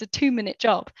 It's a 2-minute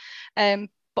job.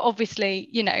 But obviously,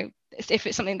 if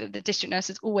it's something that the district nurse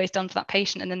has always done for that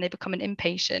patient, and then they become an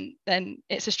inpatient, then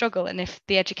it's a struggle. And if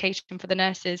the education for the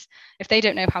nurses, if they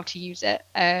don't know how to use it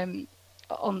on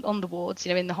the wards,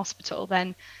 in the hospital,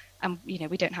 then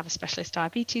we don't have a specialist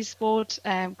diabetes ward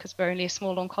because we're only a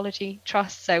small oncology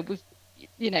trust. So we've,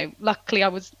 luckily I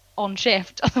was on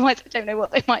shift, otherwise I don't know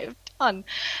what they might have done.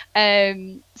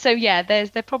 So yeah,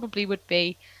 there probably would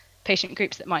be patient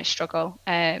groups that might struggle.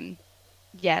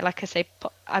 Yeah, like I say,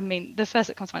 I mean, the first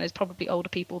that comes to mind is probably older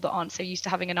people that aren't so used to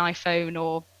having an iPhone,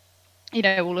 or,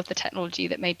 all of the technology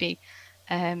that maybe,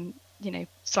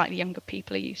 slightly younger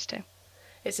people are used to.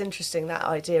 It's interesting, that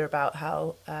idea about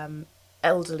how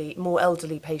more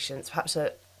elderly patients perhaps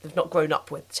they've not grown up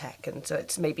with tech, and so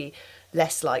it's maybe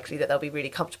less likely that they'll be really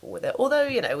comfortable with it. Although,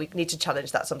 we need to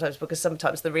challenge that sometimes, because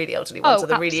sometimes the really elderly ones are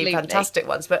the absolutely. really fantastic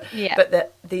ones. But yeah.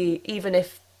 But even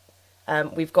if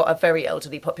we've got a very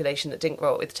elderly population that didn't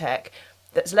grow up with tech,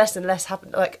 that's less and less happen.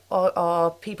 Like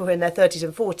our people who are in their 30s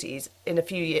and 40s, in a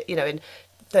few years, in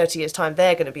 30 years' time,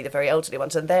 they're going to be the very elderly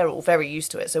ones, and they're all very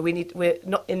used to it. So we're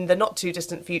not in the not too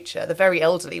distant future, the very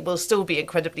elderly will still be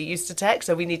incredibly used to tech.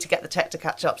 So we need to get the tech to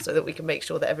catch up, so that we can make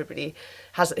sure that everybody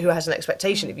who has an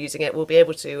expectation of using it will be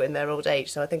able to in their old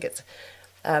age. So I think it's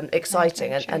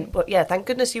exciting, but yeah, thank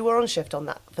goodness you were on shift on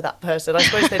that for that person. I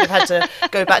suppose they'd have had to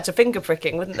go back to finger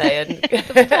pricking, wouldn't they?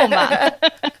 And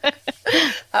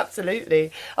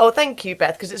absolutely. Oh, thank you,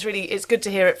 Beth, because it's good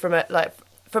to hear it from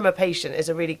a patient. Is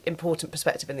a really important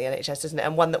perspective in the NHS, isn't it?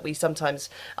 And one that we sometimes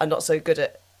are not so good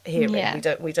at hearing.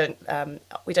 Yeah. We don't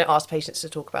ask patients to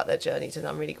talk about their journeys, and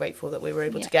I'm really grateful that we were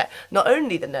able to get not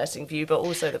only the nursing view but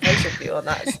also the patient view on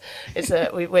that.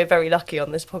 We're very lucky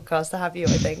on this podcast to have you,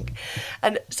 I think.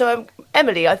 And so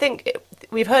Emily, I think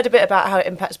we've heard a bit about how it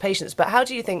impacts patients, but how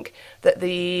do you think that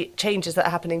the changes that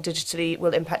are happening digitally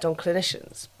will impact on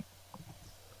clinicians?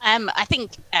 I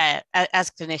think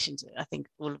as clinicians, I think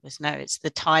all of us know it's the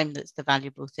time that's the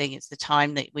valuable thing. It's the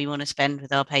time that we want to spend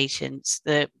with our patients,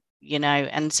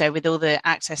 and so with all the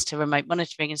access to remote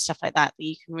monitoring and stuff like that,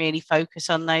 you can really focus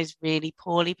on those really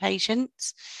poorly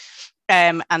patients.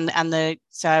 So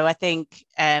I think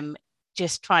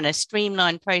just trying to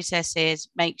streamline processes,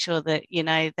 make sure that,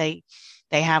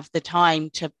 they have the time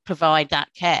to provide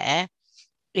that care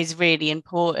is really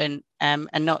important, and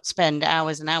not spend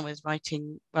hours and hours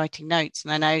writing notes.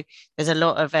 And I know there's a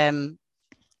lot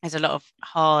of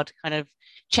hard kind of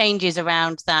changes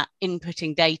around that,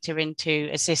 inputting data into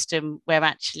a system where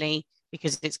actually,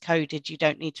 because it's coded, you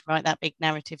don't need to write that big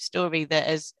narrative story that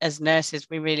as nurses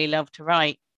we really love to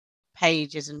write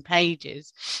pages and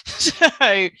pages.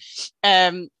 So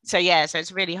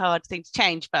it's a really hard thing to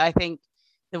change. But I think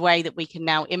the way that we can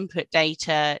now input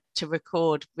data to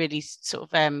record really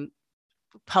sort of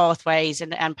pathways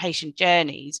and patient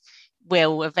journeys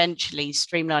will eventually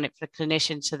streamline it for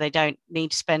clinicians, so they don't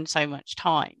need to spend so much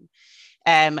time,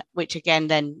 which again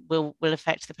then will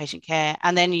affect the patient care.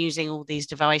 And then using all these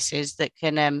devices that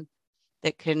can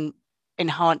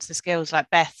enhance the skills, like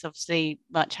Beth, obviously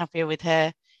much happier with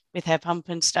her pump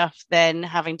and stuff than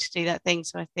having to do that thing.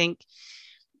 So I think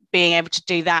being able to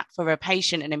do that for a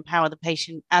patient and empower the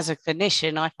patient as a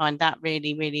clinician, I find that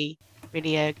really, really,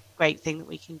 really a great thing that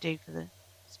we can do for the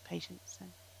patients. So.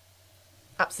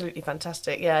 Absolutely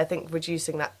fantastic. Yeah, I think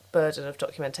reducing that burden of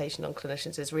documentation on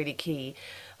clinicians is really key.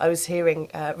 I was hearing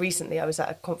recently, I was at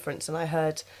a conference and I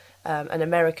heard an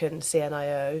American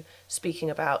CNIO speaking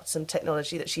about some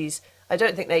technology that I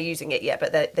don't think they're using it yet,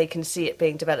 but they can see it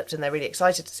being developed and they're really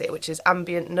excited to see it, which is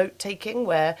ambient note taking,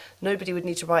 where nobody would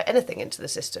need to write anything into the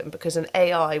system because an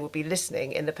AI would be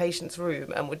listening in the patient's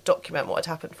room and would document what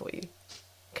had happened for you.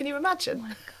 Can you imagine?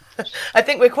 Oh I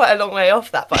think we're quite a long way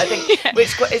off that, but I think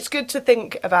it's good to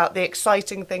think about the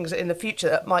exciting things in the future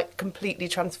that might completely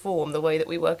transform the way that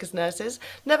we work as nurses.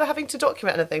 Never having to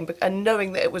document anything and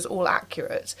knowing that it was all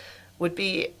accurate would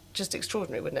be just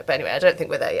extraordinary, wouldn't it? But anyway, I don't think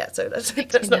we're there yet, so let's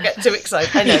not get too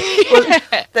excited. I know.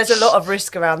 Well, there's a lot of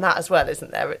risk around that as well,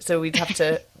 isn't there? So we'd have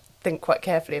to think quite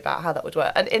carefully about how that would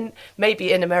work. And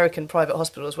maybe in American private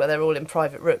hospitals where they're all in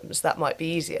private rooms, that might be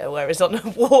easier, whereas on a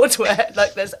ward where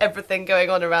like there's everything going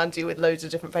on around you with loads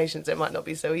of different patients, it might not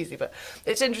be so easy. But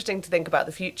it's interesting to think about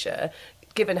the future,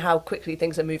 given how quickly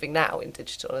things are moving now in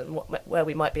digital and where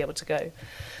we might be able to go.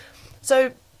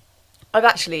 So I've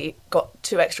actually got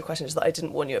 2 extra questions that I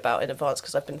didn't warn you about in advance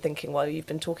because I've been thinking while you've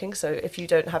been talking. So if you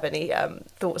don't have any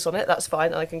thoughts on it, that's fine.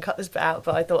 And I can cut this bit out.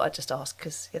 But I thought I'd just ask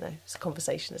because, it's a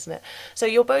conversation, isn't it? So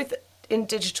you're both in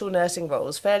digital nursing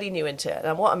roles, fairly new into it.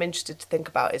 And what I'm interested to think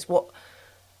about is what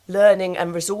learning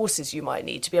and resources you might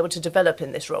need to be able to develop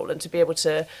in this role and to be able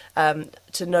to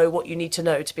know what you need to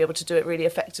know to be able to do it really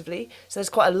effectively. So there's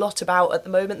quite a lot about at the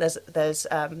moment. There's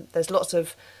lots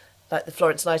of like the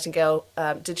Florence Nightingale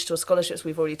digital scholarships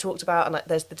we've already talked about, and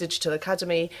there's the Digital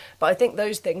Academy. But I think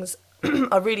those things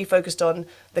are really focused on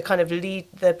the kind of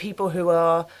the people who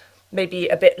are maybe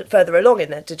a bit further along in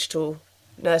their digital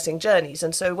nursing journeys.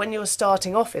 And so when you're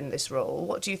starting off in this role,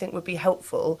 what do you think would be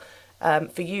helpful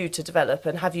for you to develop?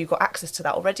 And have you got access to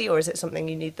that already, or is it something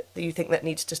you think that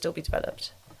needs to still be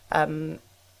developed?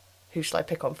 Who shall I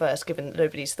pick on first, given that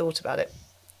nobody's thought about it?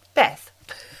 Beth.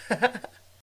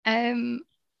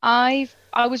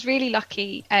 I was really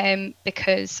lucky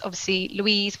because obviously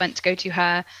Louise went to go to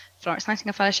her Florence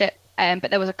Nightingale Fellowship,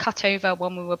 but there was a cutover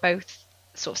when we were both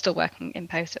sort of still working in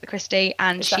post at the Christie,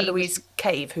 and is that Louise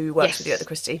Cave who works with you at the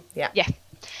Christie? Yeah.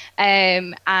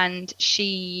 And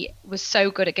she was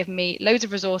so good at giving me loads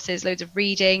of resources, loads of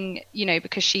reading,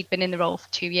 because she'd been in the role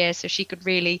for 2 years, so she could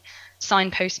really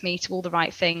signpost me to all the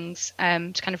right things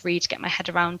to kind of read, to get my head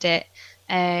around it.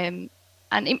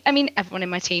 And I mean, everyone in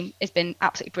my team has been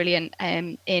absolutely brilliant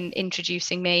in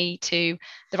introducing me to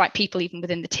the right people, even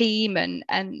within the team,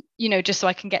 and just so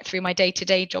I can get through my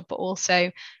day-to-day job, but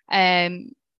also,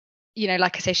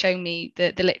 like I say, showing me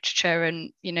the literature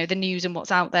and, the news and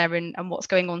what's out there and what's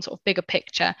going on, sort of bigger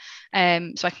picture,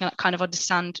 so I can kind of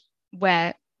understand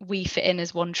where we fit in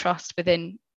as one trust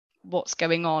within what's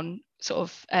going on sort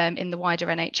of in the wider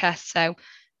NHS. So,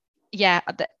 yeah,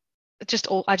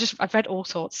 I've read all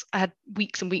sorts. I had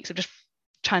weeks and weeks of just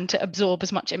trying to absorb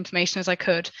as much information as I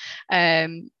could.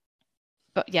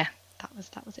 But yeah, that was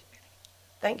it really.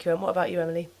 Thank you. And what about you,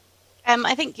 Emily?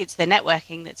 I think it's the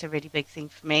networking that's a really big thing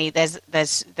for me. There's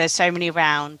so many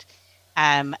around,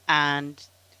 and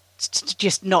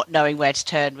just not knowing where to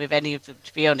turn with any of them,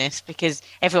 to be honest, because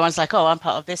everyone's like, oh, I'm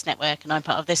part of this network and I'm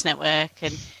part of this network,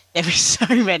 and there is so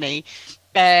many.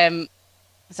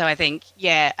 So I think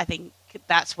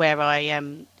that's where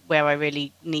I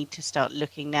really need to start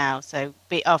looking now. So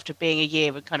after being a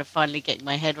year and kind of finally getting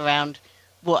my head around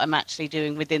what I'm actually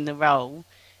doing within the role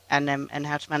and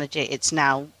how to manage it, it's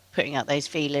now putting out those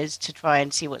feelers to try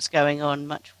and see what's going on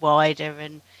much wider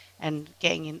and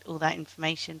getting in all that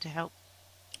information to help.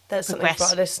 There's something for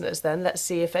our listeners then. Let's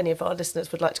see if any of our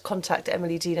listeners would like to contact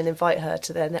Emily Dean and invite her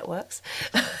to their networks.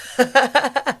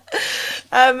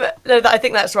 No, I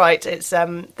think that's right. It's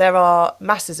there are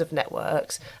masses of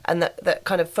networks and that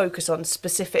kind of focus on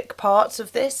specific parts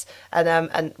of this.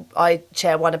 And I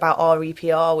chair one about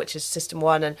REPR, which is System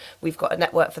 1, and we've got a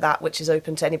network for that, which is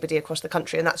open to anybody across the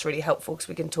country. And that's really helpful because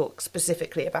we can talk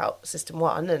specifically about System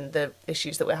 1 and the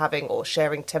issues that we're having, or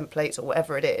sharing templates or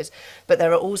whatever it is. But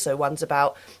there are also ones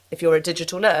about if you're a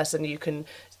digital nurse and you can,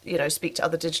 speak to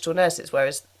other digital nurses,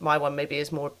 whereas my one maybe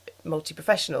is more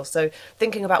multi-professional. So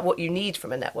thinking about what you need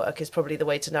from a network is probably the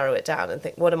way to narrow it down and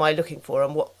think, what am I looking for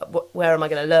and where am I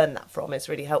going to learn that from is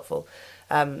really helpful.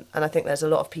 And I think there's a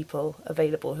lot of people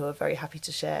available who are very happy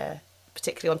to share,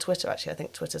 particularly on Twitter. Actually, I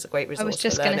think Twitter's a great resource. I was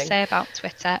just going to say about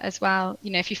Twitter as well,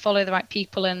 if you follow the right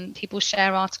people and people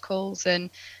share articles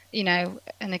and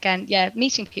and again,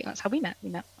 meeting people, that's how we met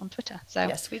on Twitter. So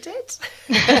yes, we did.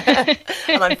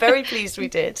 And I'm very pleased we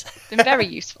did. It's been very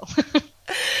useful.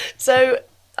 So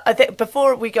I think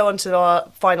before we go on to our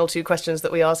final two questions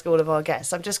that we ask all of our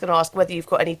guests, I'm just going to ask whether you've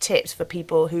got any tips for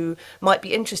people who might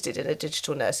be interested in a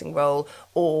digital nursing role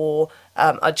or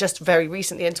are just very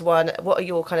recently into one. What are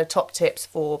your kind of top tips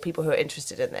for people who are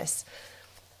interested in this?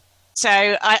 So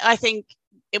I think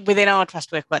within our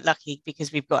trust, we're quite lucky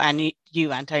because we've got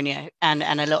you, Antonia, and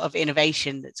a lot of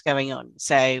innovation that's going on.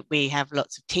 So we have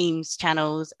lots of Teams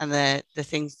channels and the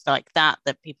things like that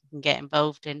people can get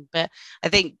involved in. But I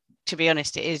think, to be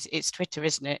honest, it's Twitter,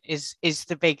 isn't it? Is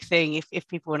the big thing. If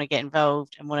people want to get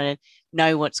involved and want to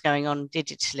know what's going on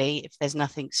digitally, if there's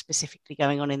nothing specifically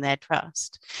going on in their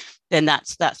trust, then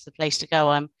that's the place to go.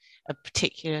 I'm a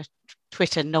particular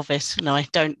Twitter novice, and I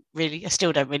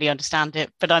still don't really understand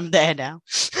it, but I'm there now.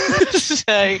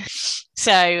 so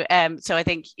I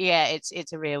think, yeah,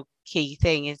 it's a real key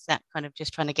thing, is that kind of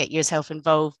just trying to get yourself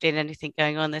involved in anything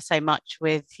going on. There's so much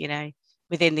within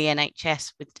the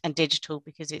NHS and digital,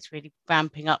 because it's really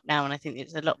ramping up now, and I think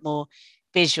it's a lot more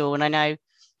visual. And I know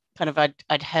kind of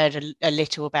I'd heard a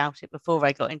little about it before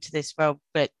I got into this role,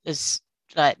 but as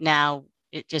like now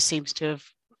it just seems to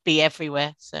be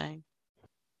everywhere. So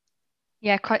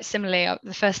yeah, quite similarly,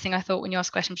 the first thing I thought when you asked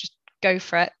the question was just go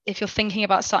for it. If you're thinking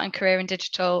about starting a career in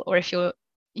digital, or if you're,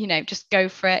 just go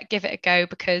for it, give it a go,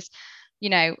 because,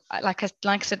 like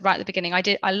I said right at the beginning,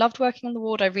 I loved working on the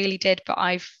ward, I really did, but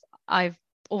I've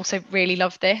also really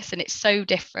loved this, and it's so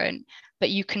different. But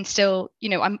you can still,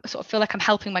 I'm sort of feel like I'm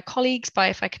helping my colleagues by,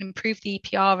 if I can improve the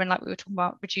EPR, and like we were talking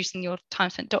about, reducing your time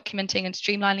spent documenting and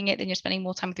streamlining it, then you're spending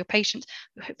more time with your patients,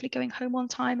 you're hopefully going home on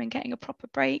time and getting a proper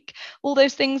break, all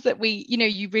those things that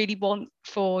you really want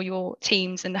for your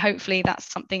teams. And hopefully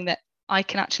that's something that I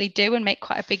can actually do and make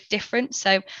quite a big difference.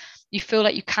 So you feel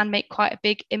like you can make quite a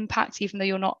big impact, even though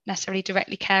you're not necessarily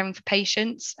directly caring for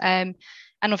patients.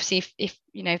 And obviously, if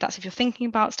you're thinking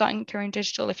about starting a career in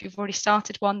digital, if you've already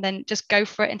started one, then just go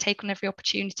for it and take on every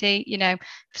opportunity. If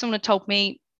someone had told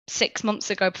me 6 months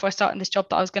ago, before I started this job,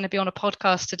 that I was going to be on a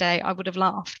podcast today, I would have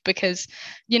laughed, because,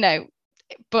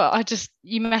 but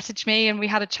you messaged me and we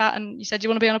had a chat and you said, you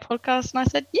want to be on a podcast? And I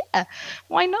said, yeah,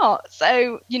 why not?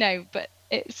 So, but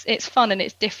it's fun and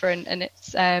it's different, and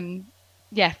it's,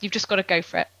 you've just got to go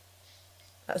for it.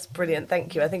 That's brilliant.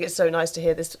 Thank you. I think it's so nice to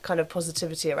hear this kind of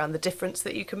positivity around the difference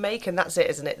that you can make. And that's it,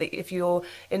 isn't it? That if you're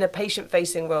in a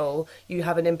patient-facing role, you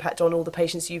have an impact on all the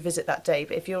patients you visit that day.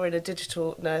 But if you're in a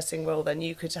digital nursing role, then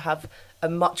you could have a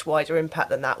much wider impact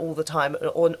than that all the time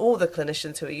on all the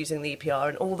clinicians who are using the EPR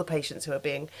and all the patients who are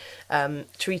being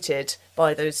treated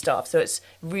by those staff. So it's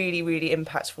really, really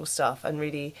impactful stuff, and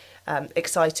really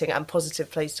exciting and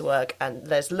positive place to work. And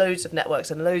there's loads of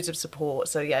networks and loads of support.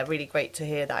 So yeah, really great to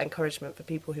hear that encouragement for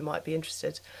people who might be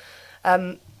interested.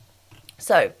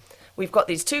 So we've got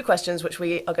these two questions which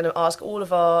we are going to ask all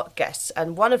of our guests,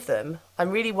 and one of them,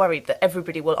 I'm really worried that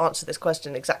everybody will answer this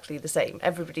question exactly the same.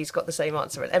 Everybody's got the same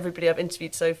answer, and everybody I've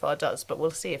interviewed so far does, but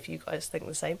we'll see if you guys think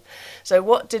the same. So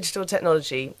what digital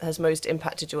technology has most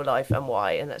impacted your life and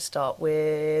why? And let's start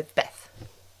with Beth.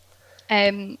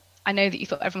 I know that you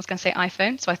thought everyone's going to say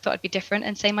iPhone, so I thought I'd be different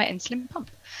and say my insulin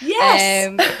pump. Yes!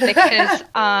 Because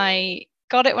I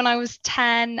got it when I was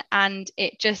 10, and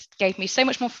it just gave me so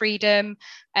much more freedom.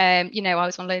 I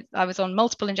was on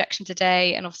multiple injections a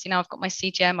day, and obviously now I've got my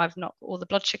CGM, I've not got all the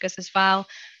blood sugars as well,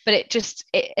 but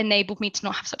it enabled me to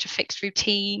not have such a fixed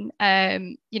routine,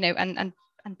 and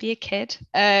be a kid,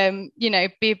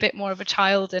 be a bit more of a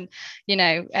child. And,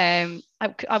 I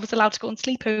was allowed to go on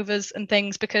sleepovers and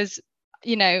things because,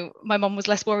 my mum was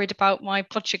less worried about my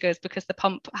blood sugars because the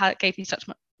pump gave me such,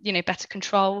 better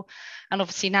control. And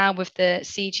obviously now with the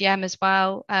CGM as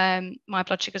well, my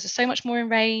blood sugars are so much more in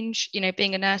range.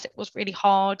 Being a nurse, it was really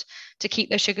hard to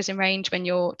keep those sugars in range when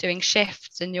you're doing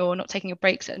shifts and you're not taking your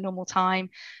breaks at a normal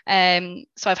time.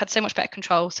 So I've had so much better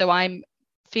control. So I'm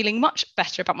feeling much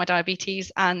better about my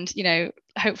diabetes, and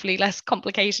hopefully less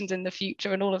complications in the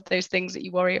future and all of those things that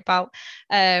you worry about.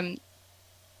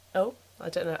 I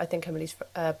don't know. I think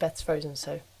Beth's frozen,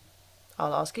 so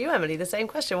I'll ask you, Emily, the same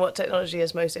question. What technology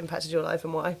has most impacted your life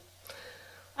and why?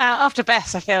 After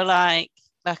Beth, I feel like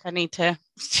I need to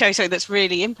show something that's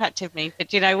really impacted me. But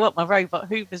do you know what? My robot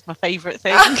Hoover's my favourite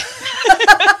thing.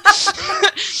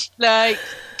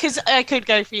 Because I could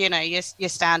go for, your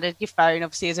standard, your phone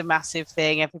obviously is a massive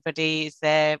thing. Everybody is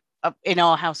there. In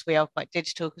our house, we are quite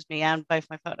digital because me and both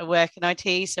my partner work in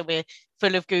IT. So we're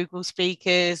full of Google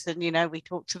speakers, and, we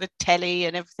talk to the telly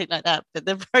and everything like that. But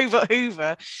the robot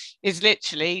Hoover is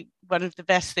literally one of the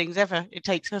best things ever. It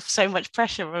takes off so much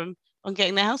pressure on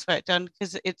getting the housework done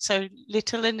because it's so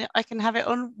little, and I can have it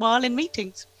on while in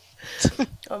meetings.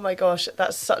 Oh my gosh,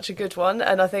 that's such a good one.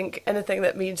 And I think anything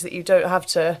that means that you don't have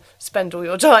to spend all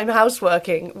your time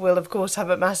houseworking will, of course, have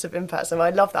a massive impact. So I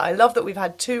love that. I love that we've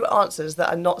had 2 answers that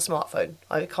are not smartphone.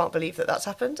 I can't believe that that's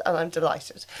happened, and I'm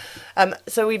delighted.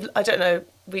 So we've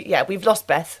lost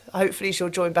Beth. Hopefully she'll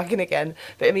join back in again.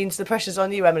 But it means the pressure's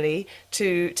on you, Emily,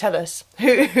 to tell us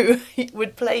who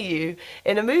would play you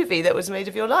in a movie that was made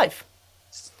of your life.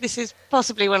 This is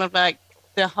possibly one of the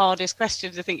hardest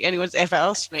questions I think anyone's ever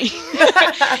asked me.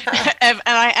 and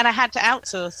I had to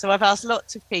outsource, so I've asked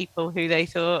lots of people who they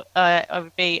thought I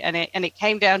would be, and it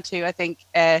came down to, I think,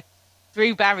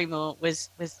 Drew Barrymore was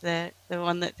the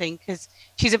one that thing, because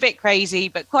she's a bit crazy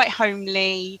but quite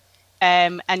homely,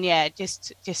 and yeah,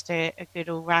 just a good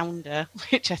all-rounder,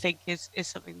 which I think is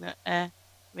something that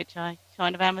which I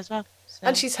kind of am as well. So.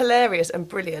 And she's hilarious and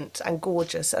brilliant and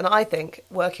gorgeous. And I think,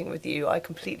 working with you, I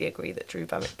completely agree that Drew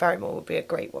Barrymore would be a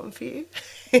great one for you.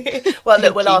 Well,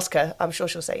 look, we'll ask her. I'm sure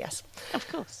she'll say yes. Of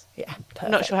course. Yeah, perfect.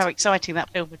 I'm not sure how exciting that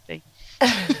film would be.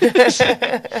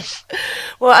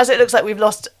 Well, as it looks like we've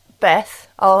lost Beth,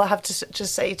 I'll have to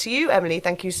just say to you, Emily,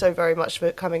 thank you so very much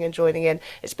for coming and joining in.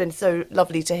 It's been so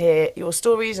lovely to hear your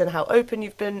stories and how open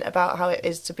you've been about how it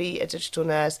is to be a digital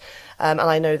nurse. And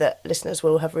I know that listeners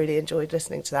will have really enjoyed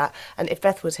listening to that. And if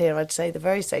Beth was here, I'd say the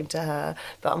very same to her.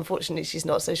 But unfortunately, she's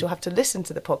not. So she'll have to listen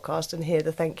to the podcast and hear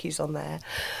the thank yous on there.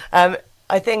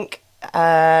 I think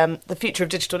the future of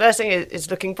digital nursing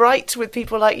is looking bright with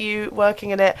people like you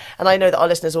working in it. And I know that our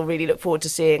listeners will really look forward to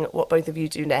seeing what both of you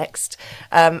do next.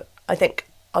 I think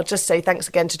I'll just say thanks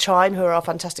again to Chime, who are our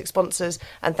fantastic sponsors,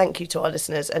 and thank you to our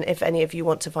listeners. And if any of you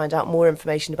want to find out more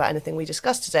information about anything we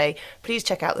discussed today, please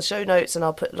check out the show notes, and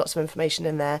I'll put lots of information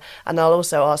in there. And I'll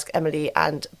also ask Emily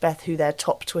and Beth who their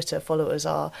top Twitter followers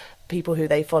are, people who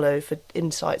they follow for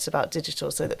insights about digital,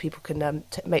 so that people can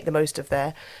make the most of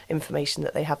their information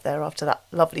that they have there after that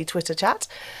lovely Twitter chat.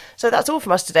 So that's all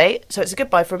from us today. So it's a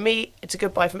goodbye from me. It's a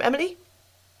goodbye from Emily.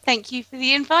 Thank you for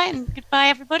the invite, and goodbye,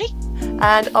 everybody.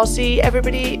 And I'll see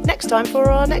everybody next time for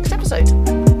our next episode.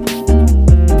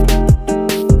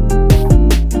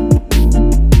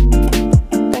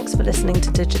 Thanks for listening to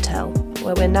Digitel,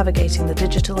 where we're navigating the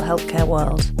digital healthcare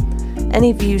world.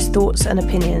 Any views, thoughts and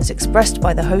opinions expressed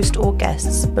by the host or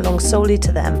guests belong solely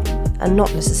to them and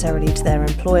not necessarily to their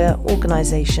employer,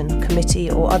 organisation, committee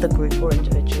or other group or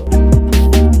individual.